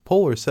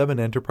Polar 7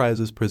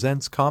 Enterprises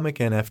presents Comic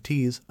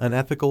NFTs, an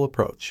ethical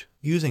approach,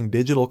 using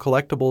digital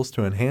collectibles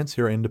to enhance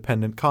your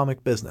independent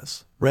comic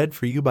business. Read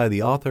for you by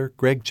the author,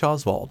 Greg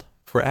Choswald.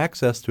 For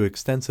access to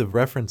extensive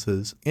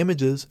references,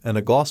 images, and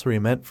a glossary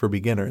meant for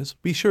beginners,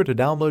 be sure to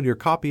download your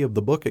copy of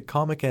the book at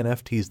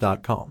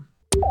comicnfts.com.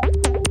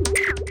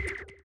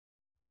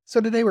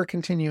 So today we're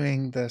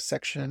continuing the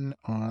section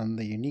on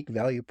the unique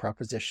value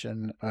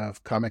proposition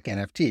of comic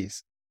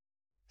NFTs.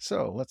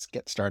 So let's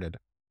get started.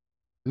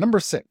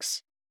 Number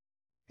 6.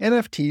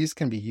 NFTs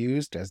can be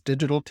used as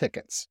digital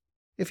tickets.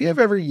 If you have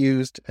ever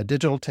used a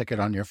digital ticket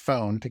on your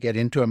phone to get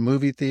into a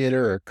movie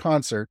theater or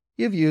concert,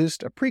 you've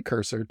used a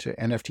precursor to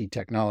NFT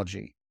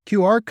technology.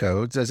 QR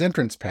codes as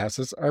entrance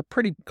passes are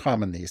pretty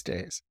common these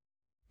days.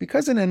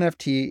 Because an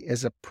NFT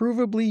is a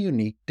provably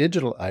unique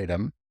digital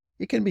item,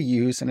 it can be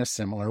used in a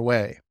similar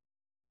way.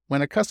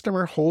 When a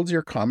customer holds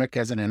your comic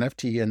as an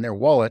NFT in their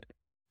wallet,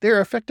 they're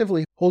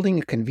effectively holding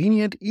a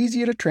convenient,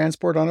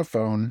 easy-to-transport on a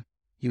phone,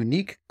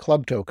 unique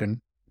club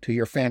token to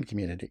your fan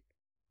community.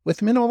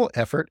 With minimal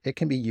effort, it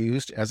can be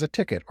used as a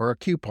ticket or a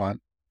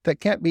coupon that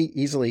can't be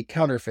easily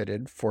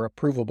counterfeited for a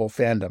provable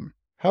fandom.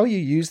 How you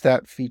use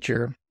that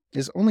feature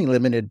is only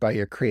limited by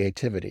your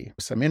creativity.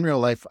 Some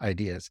in-real-life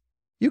ideas.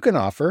 You can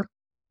offer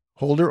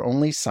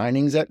holder-only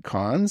signings at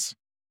cons,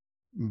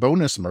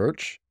 bonus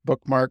merch,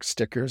 bookmarks,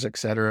 stickers,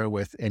 etc.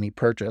 with any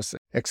purchase,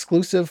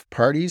 exclusive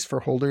parties for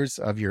holders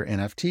of your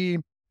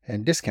NFT,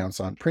 and discounts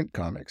on print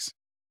comics.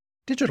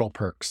 Digital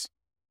perks.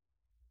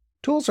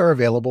 Tools are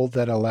available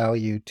that allow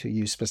you to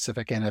use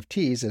specific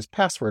NFTs as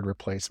password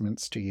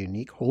replacements to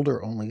unique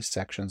holder-only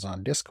sections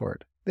on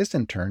Discord. This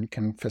in turn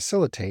can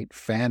facilitate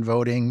fan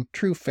voting,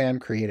 true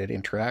fan-created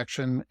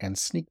interaction, and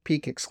sneak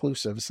peek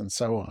exclusives and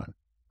so on.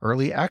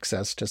 Early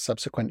access to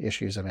subsequent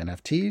issues of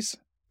NFTs,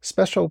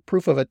 special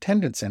proof of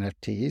attendance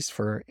NFTs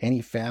for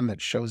any fan that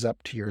shows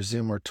up to your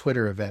Zoom or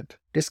Twitter event,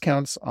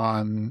 discounts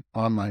on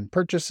online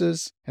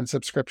purchases, and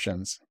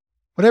subscriptions.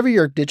 Whatever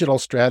your digital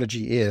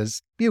strategy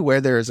is, be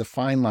aware there is a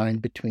fine line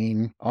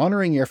between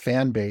honoring your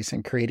fan base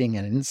and creating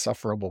an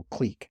insufferable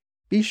clique.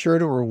 Be sure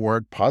to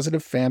reward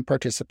positive fan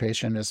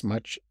participation as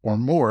much or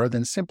more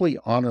than simply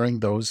honoring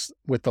those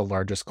with the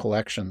largest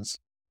collections.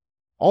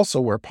 Also,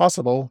 where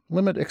possible,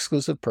 limit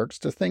exclusive perks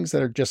to things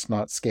that are just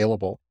not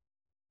scalable.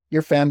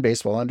 Your fan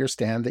base will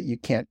understand that you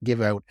can't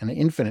give out an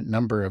infinite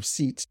number of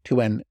seats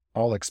to an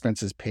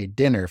all-expenses-paid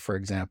dinner, for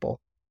example.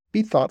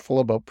 Be thoughtful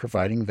about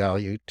providing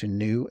value to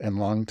new and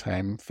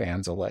long-time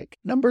fans alike.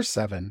 Number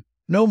 7.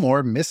 No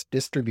more missed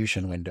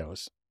distribution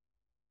windows.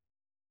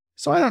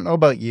 So I don't know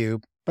about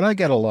you, but I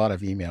get a lot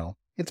of email.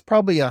 It's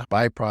probably a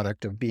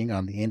byproduct of being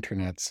on the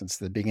internet since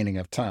the beginning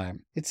of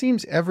time. It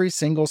seems every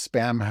single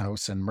spam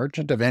house and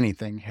merchant of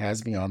anything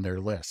has me on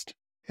their list.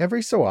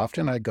 Every so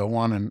often, I go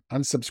on an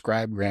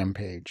unsubscribe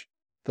rampage,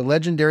 the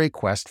legendary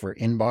quest for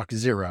Inbox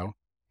Zero,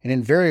 and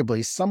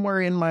invariably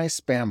somewhere in my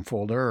spam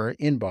folder or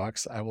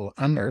inbox, I will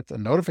unearth a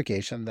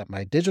notification that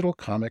my digital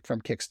comic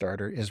from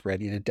Kickstarter is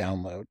ready to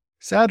download.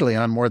 Sadly,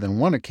 on more than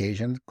one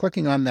occasion,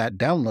 clicking on that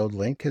download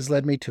link has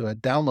led me to a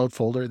download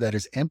folder that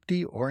is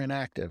empty or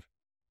inactive.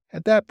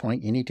 At that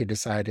point, you need to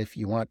decide if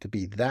you want to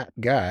be that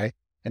guy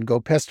and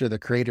go pester the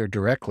creator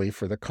directly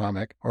for the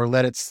comic, or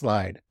let it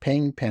slide,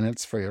 paying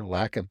penance for your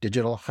lack of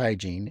digital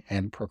hygiene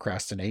and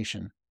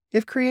procrastination.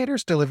 If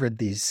creators delivered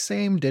these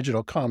same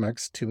digital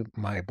comics to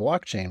my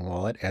blockchain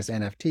wallet as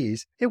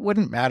NFTs, it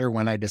wouldn't matter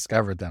when I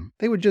discovered them.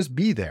 They would just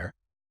be there.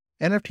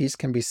 NFTs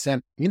can be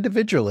sent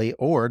individually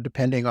or,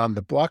 depending on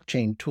the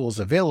blockchain tools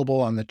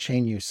available on the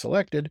chain you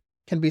selected,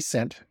 can be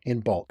sent in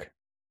bulk.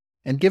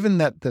 And given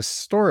that the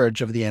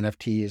storage of the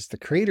NFT is the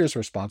creator's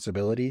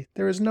responsibility,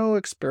 there is no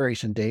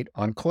expiration date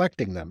on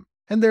collecting them.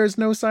 And there is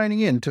no signing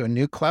in to a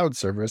new cloud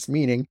service,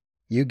 meaning,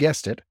 you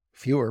guessed it,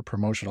 fewer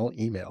promotional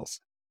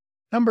emails.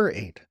 Number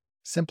 8.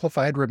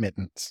 Simplified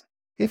remittance.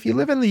 If you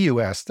live in the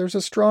US, there's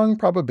a strong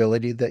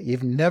probability that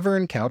you've never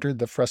encountered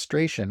the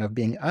frustration of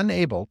being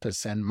unable to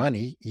send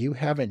money you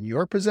have in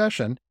your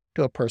possession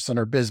to a person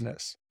or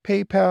business.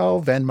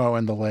 PayPal, Venmo,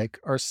 and the like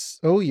are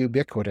so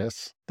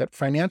ubiquitous that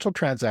financial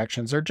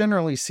transactions are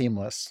generally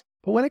seamless.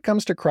 But when it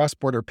comes to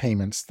cross-border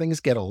payments,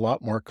 things get a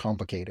lot more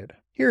complicated.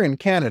 Here in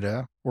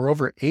Canada, where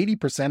over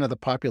 80% of the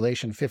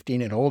population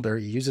 15 and older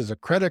uses a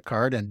credit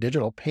card and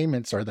digital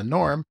payments are the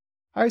norm,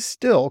 I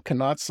still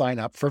cannot sign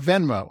up for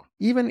Venmo.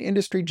 Even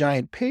industry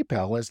giant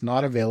PayPal is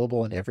not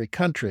available in every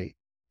country.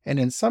 And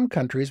in some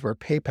countries where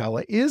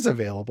PayPal is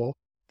available,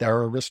 there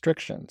are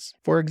restrictions.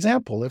 For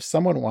example, if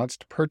someone wants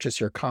to purchase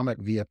your comic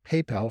via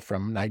PayPal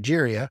from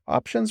Nigeria,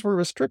 options were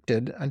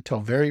restricted until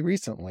very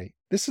recently.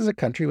 This is a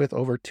country with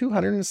over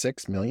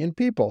 206 million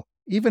people.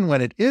 Even when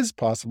it is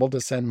possible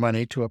to send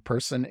money to a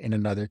person in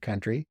another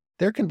country,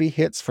 There can be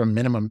hits from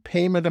minimum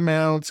payment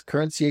amounts,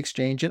 currency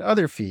exchange, and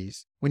other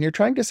fees. When you're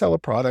trying to sell a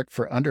product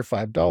for under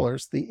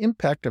 $5, the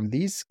impact of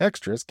these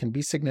extras can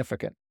be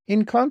significant.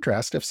 In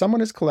contrast, if someone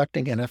is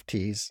collecting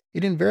NFTs,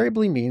 it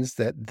invariably means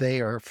that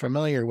they are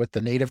familiar with the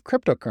native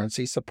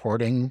cryptocurrency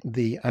supporting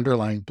the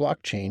underlying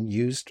blockchain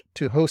used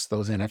to host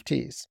those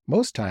NFTs.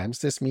 Most times,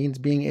 this means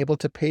being able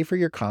to pay for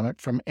your comic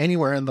from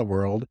anywhere in the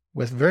world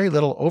with very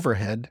little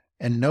overhead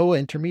and no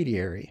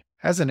intermediary.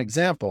 As an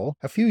example,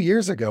 a few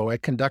years ago, I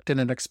conducted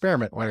an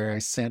experiment where I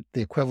sent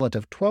the equivalent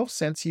of 12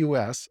 cents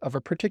US of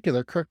a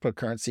particular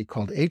cryptocurrency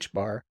called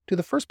HBAR to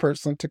the first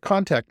person to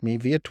contact me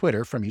via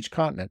Twitter from each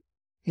continent.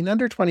 In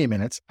under 20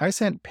 minutes, I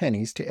sent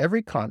pennies to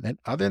every continent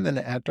other than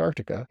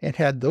Antarctica and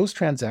had those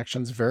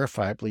transactions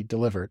verifiably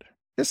delivered.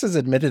 This is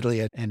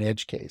admittedly an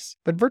edge case,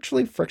 but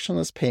virtually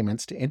frictionless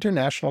payments to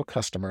international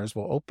customers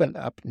will open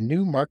up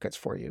new markets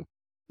for you.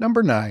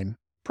 Number 9.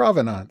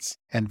 Provenance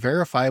and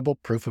verifiable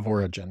proof of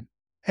origin.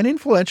 An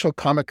influential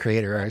comic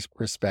creator I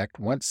respect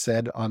once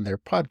said on their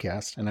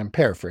podcast, and I'm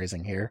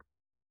paraphrasing here,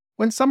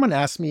 "When someone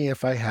asks me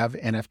if I have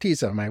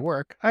NFTs of my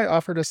work, I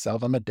offer to sell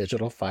them a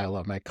digital file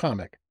of my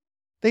comic.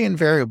 They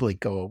invariably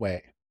go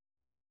away."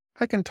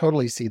 I can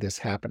totally see this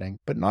happening,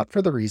 but not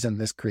for the reason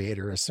this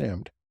creator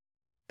assumed.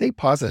 They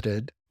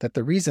posited that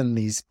the reason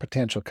these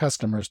potential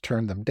customers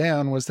turned them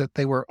down was that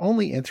they were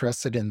only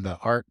interested in the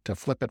art to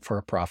flip it for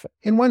a profit.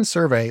 In one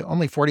survey,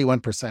 only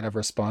 41% of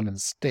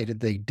respondents stated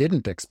they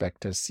didn't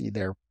expect to see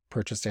their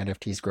purchased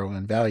NFTs grow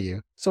in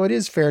value, so it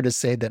is fair to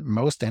say that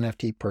most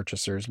NFT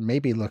purchasers may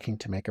be looking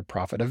to make a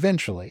profit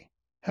eventually.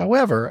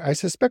 However, I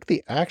suspect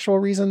the actual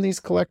reason these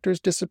collectors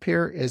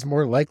disappear is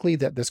more likely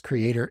that this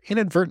creator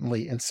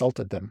inadvertently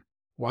insulted them.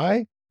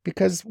 Why?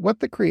 Because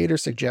what the creator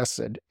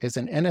suggested is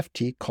an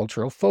NFT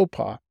cultural faux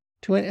pas.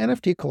 To an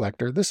NFT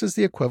collector, this is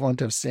the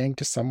equivalent of saying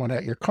to someone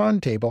at your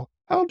con table,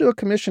 "I'll do a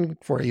commission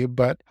for you,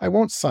 but I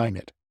won't sign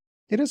it."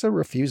 It is a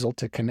refusal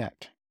to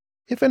connect.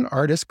 If an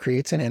artist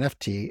creates an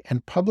NFT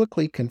and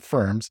publicly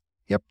confirms,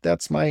 "Yep,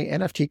 that's my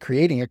NFT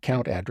creating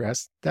account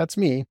address, that's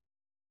me,"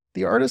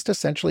 the artist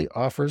essentially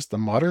offers the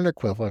modern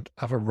equivalent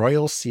of a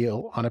royal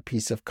seal on a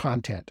piece of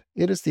content.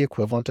 It is the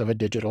equivalent of a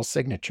digital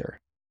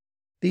signature.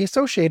 The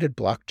associated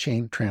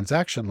blockchain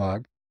transaction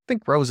log,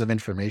 think rows of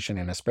information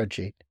in a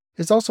spreadsheet,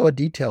 is also a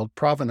detailed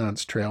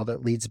provenance trail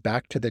that leads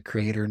back to the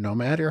creator no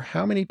matter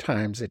how many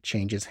times it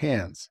changes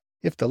hands.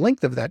 If the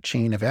length of that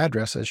chain of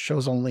addresses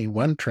shows only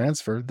one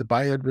transfer, the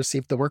buyer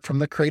received the work from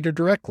the creator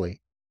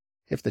directly.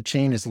 If the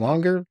chain is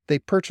longer, they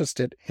purchased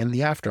it in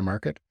the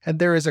aftermarket, and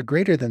there is a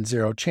greater than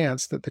zero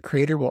chance that the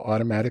creator will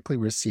automatically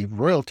receive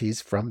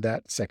royalties from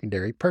that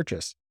secondary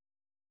purchase.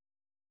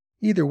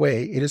 Either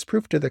way, it is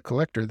proof to the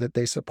collector that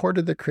they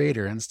supported the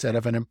creator instead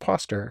of an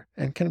imposter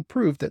and can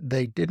prove that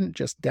they didn't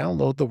just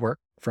download the work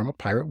from a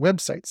pirate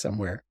website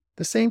somewhere.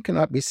 The same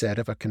cannot be said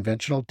of a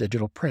conventional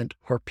digital print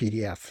or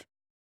PDF.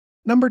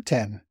 Number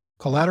 10.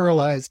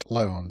 Collateralized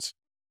loans.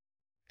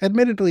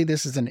 Admittedly,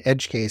 this is an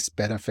edge case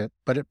benefit,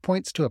 but it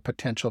points to a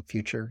potential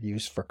future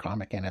use for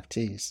comic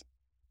NFTs.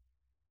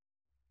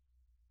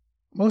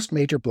 Most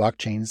major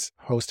blockchains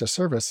host a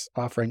service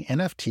offering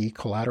NFT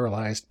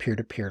collateralized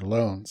peer-to-peer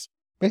loans,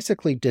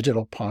 basically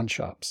digital pawn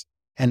shops.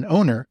 An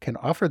owner can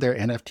offer their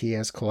NFT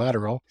as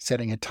collateral,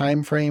 setting a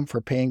time frame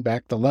for paying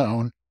back the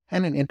loan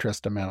and an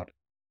interest amount.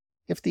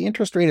 If the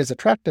interest rate is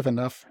attractive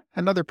enough,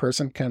 another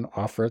person can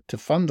offer to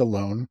fund the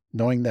loan,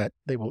 knowing that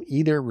they will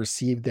either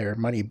receive their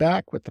money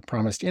back with the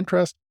promised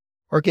interest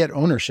or get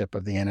ownership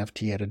of the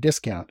NFT at a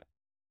discount.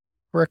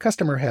 For a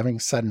customer having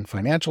sudden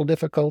financial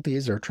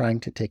difficulties or trying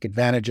to take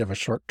advantage of a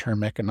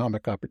short-term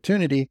economic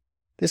opportunity,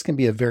 this can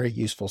be a very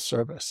useful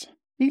service.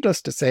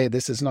 Needless to say,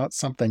 this is not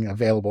something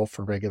available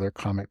for regular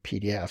comic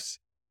PDFs.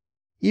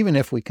 Even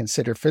if we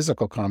consider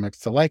physical comics,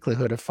 the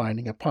likelihood of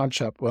finding a pawn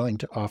shop willing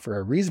to offer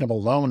a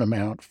reasonable loan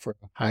amount for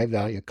a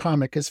high-value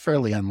comic is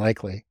fairly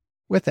unlikely.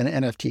 With an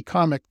NFT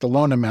comic, the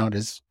loan amount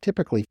is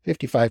typically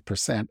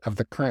 55% of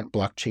the current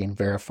blockchain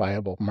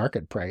verifiable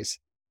market price,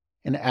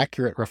 an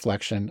accurate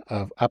reflection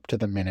of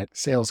up-to-the-minute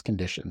sales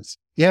conditions.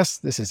 Yes,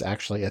 this is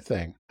actually a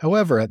thing.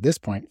 However, at this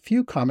point,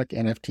 few comic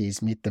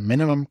NFTs meet the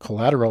minimum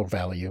collateral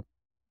value,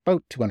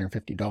 about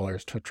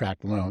 $250, to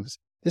attract loans.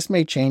 This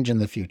may change in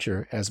the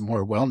future as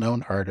more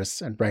well-known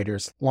artists and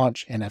writers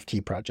launch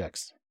NFT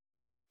projects.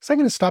 So I'm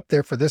going to stop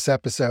there for this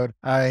episode.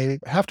 I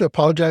have to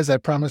apologize. I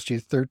promised you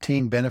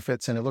 13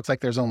 benefits, and it looks like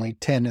there's only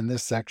 10 in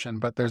this section,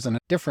 but there's a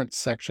different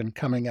section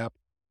coming up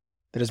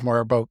that is more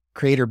about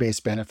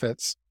creator-based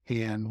benefits,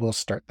 and we'll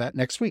start that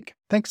next week.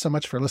 Thanks so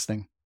much for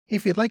listening.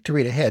 If you'd like to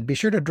read ahead, be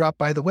sure to drop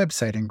by the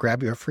website and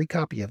grab your free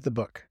copy of the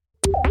book.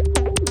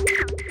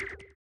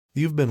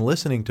 You've been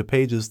listening to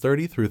pages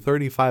 30 through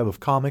 35 of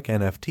Comic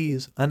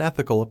NFTs, An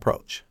Ethical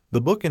Approach.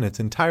 The book in its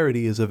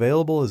entirety is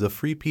available as a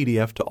free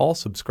PDF to all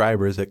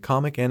subscribers at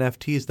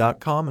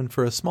comicnfts.com and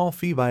for a small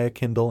fee via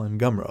Kindle and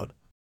Gumroad.